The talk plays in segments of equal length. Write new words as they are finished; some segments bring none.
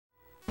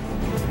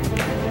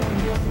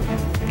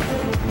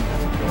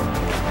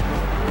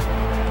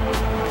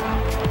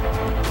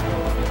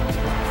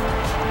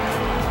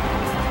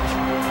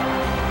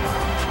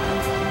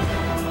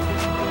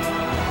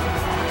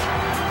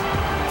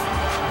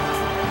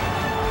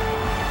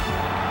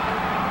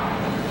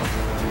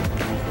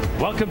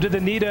Welcome to the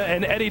Nita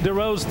and Eddie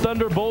DeRose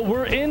Thunder Bowl.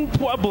 We're in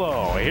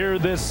Pueblo here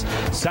this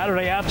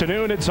Saturday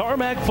afternoon. It's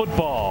Armac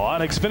football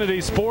on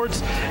Xfinity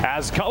Sports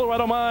as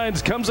Colorado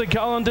Mines comes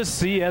a-calling to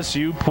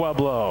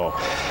CSU-Pueblo.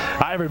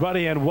 Hi,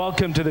 everybody, and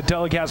welcome to the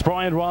telecast.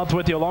 Brian Roth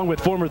with you, along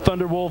with former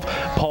Thunderwolf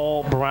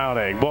Paul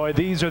Browning. Boy,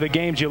 these are the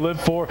games you live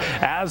for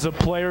as a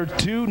player.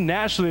 Two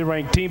nationally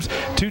ranked teams,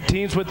 two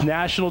teams with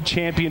national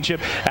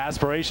championship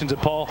aspirations. And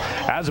Paul,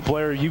 as a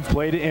player, you've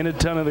played in a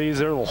ton of these.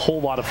 They're a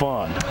whole lot of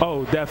fun.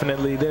 Oh,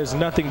 definitely. There's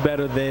nothing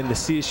better than the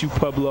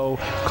CSU-Pueblo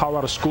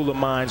Colorado School of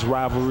Mines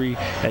rivalry.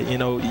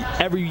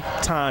 Every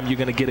time you're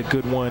going to get a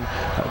good one.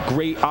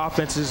 Great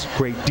offenses,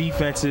 great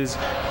defenses.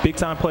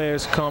 Big-time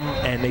players come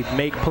and they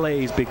make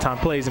plays, big-time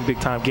plays in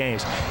big-time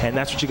games. And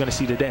that's what you're going to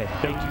see today.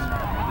 The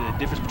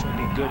difference between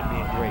being good and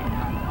being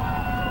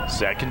great.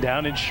 Second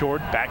down and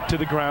short, back to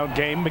the ground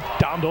game.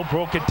 McDonald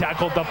broke a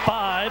tackle at the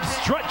 5,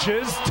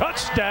 stretches,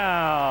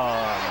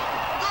 touchdown.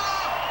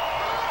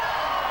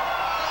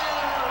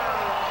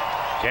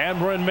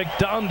 Cameron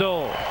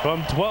McDonald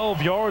from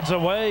 12 yards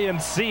away, and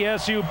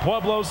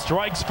CSU-Pueblo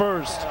strikes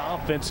first.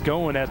 Offense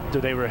going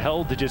after they were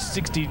held to just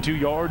 62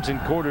 yards in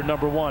quarter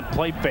number 1.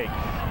 Play fake.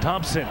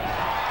 Thompson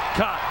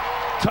caught.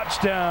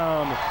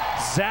 Touchdown,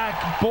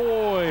 Zach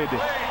Boyd.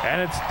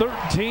 And it's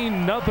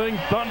 13-0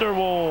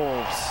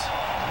 Thunderwolves.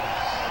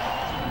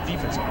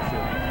 Defense on the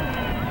field.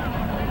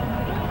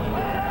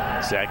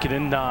 2nd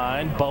and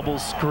 9. Bubble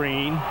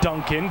screen.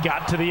 Duncan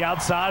got to the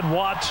outside.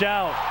 Watch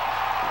out.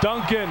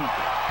 Duncan,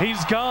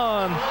 he's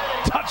gone.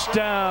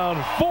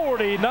 Touchdown,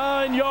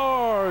 49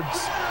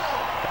 yards.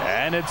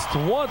 And it's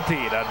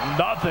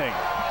 20-0.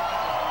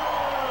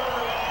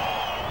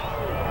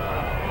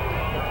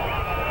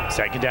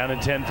 2nd down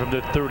and 10 from the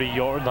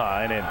 30-yard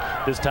line, and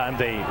this time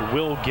they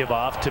will give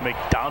off to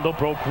McDonald.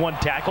 Broke one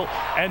tackle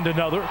and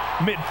another.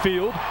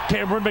 Midfield,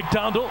 Cameron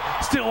McDonald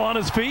still on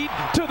his feet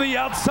to the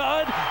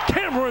outside.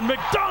 Cameron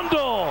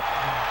McDonald,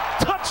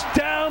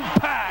 touchdown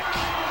Pack.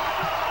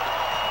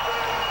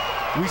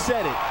 We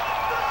said it.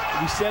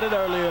 We said it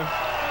earlier.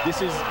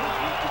 This is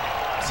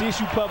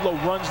CSU-Pueblo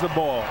runs the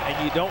ball,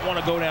 and you don't want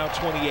to go down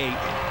 28-0.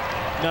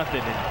 And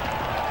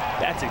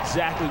that's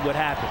exactly what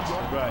happens.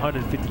 Right.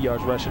 150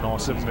 yards rushing on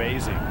some.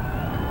 Amazing.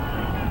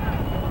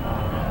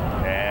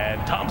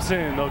 And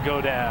Thompson will go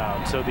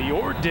down. So the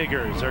Ore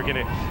Diggers are going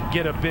to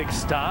get a big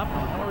stop.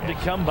 Hard to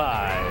come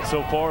by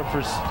so far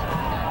for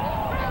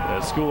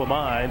the School of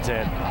Mines,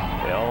 and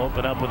they'll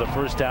open up with a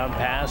first down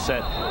pass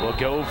that will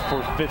go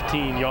for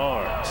 15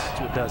 yards. That's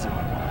what does it.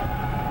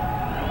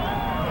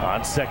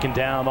 On 2nd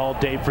down all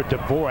day for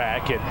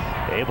Dvorak, and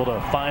able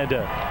to find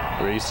a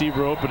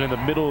receiver open in the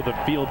middle of the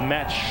field.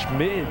 Matt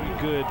Schmid.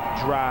 Good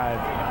drive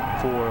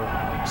for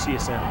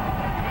CSM.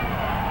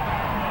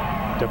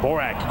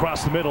 Dvorak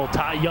across the middle.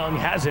 Ty Young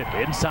has it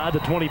inside the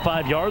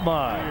 25-yard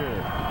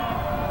line.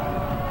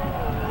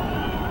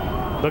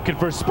 Looking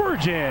for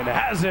Spurgeon.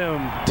 Has him.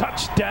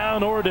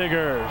 Touchdown, Ore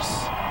Diggers.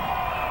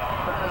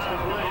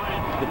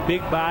 The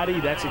big body,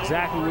 that's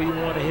exactly where you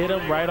want to hit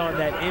him, right on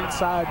that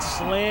inside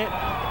slant.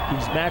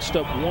 He's matched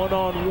up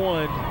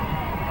one-on-one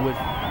with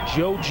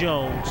Joe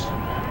Jones,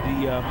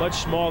 the much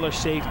smaller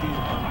safety.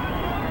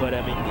 But,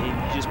 I mean, he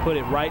just put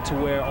it right to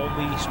where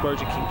only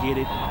Spurgeon can get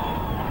it,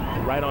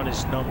 right on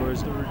his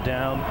numbers. 3rd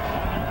down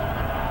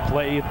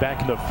play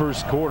back in the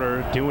first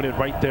quarter, doing it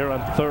right there on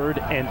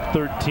 3rd and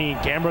 13.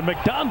 Cameron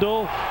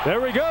McDonald,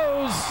 there he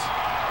goes.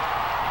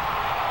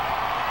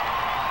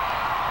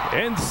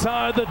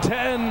 Inside the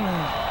 10.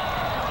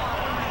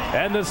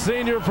 And the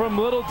senior from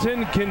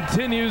Littleton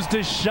continues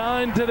to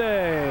shine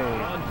today.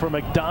 For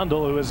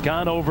McDonald, who has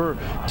gone over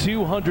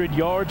 200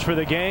 yards for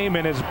the game,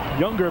 and his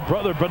younger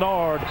brother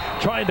Bernard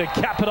trying to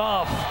cap it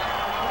off.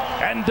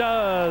 And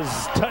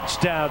does.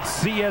 Touchdown,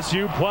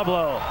 CSU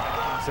Pueblo.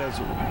 He says,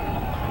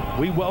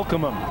 we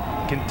welcome them.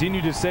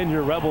 Continue to send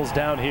your rebels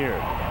down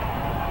here.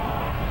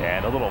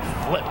 And a little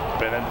flip,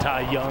 and then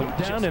Ty Young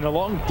down, and a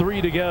long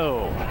 3 to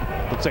go.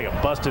 Looks like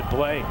a busted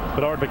play.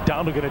 Bernard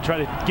McDonald going to try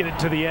to get it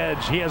to the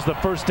edge. He has the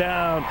first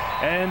down,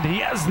 and he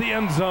has the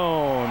end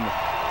zone.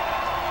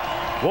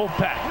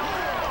 Wolfpack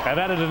have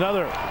added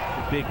another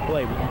Big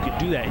play. When you can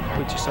do that, you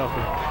put yourself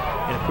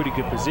in a pretty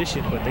good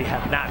position, but they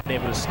have not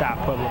been able to stop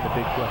Pueblo in the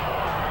big play.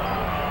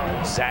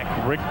 Zach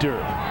Richter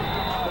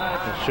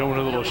showing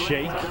a little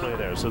shake play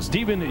there. So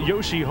Stephen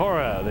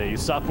Yoshihara, the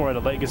sophomore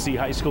at Legacy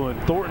High School in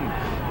Thornton,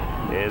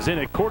 is in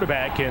at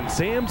quarterback, and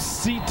Sam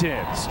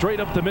Seaton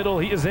straight up the middle.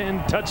 He is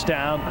in.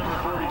 Touchdown,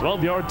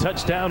 12-yard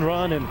touchdown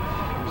run. And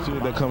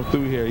student that comes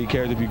through here, he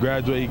cares if you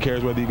graduate, he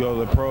cares whether you go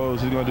to the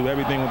pros. He's going to do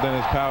everything within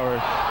his power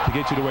to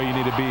get you to where you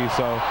need to be.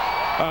 So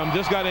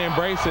just got to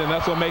embrace it, and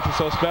that's what makes it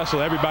so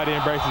special. Everybody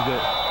embraces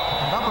it.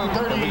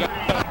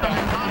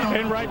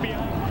 And right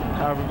beyond,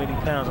 however many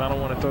pounds, I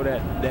don't want to throw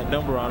that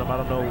number on him. I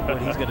don't know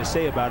what he's going to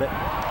say about it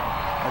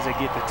as they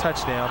get the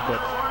touchdown, but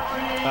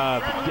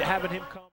having him come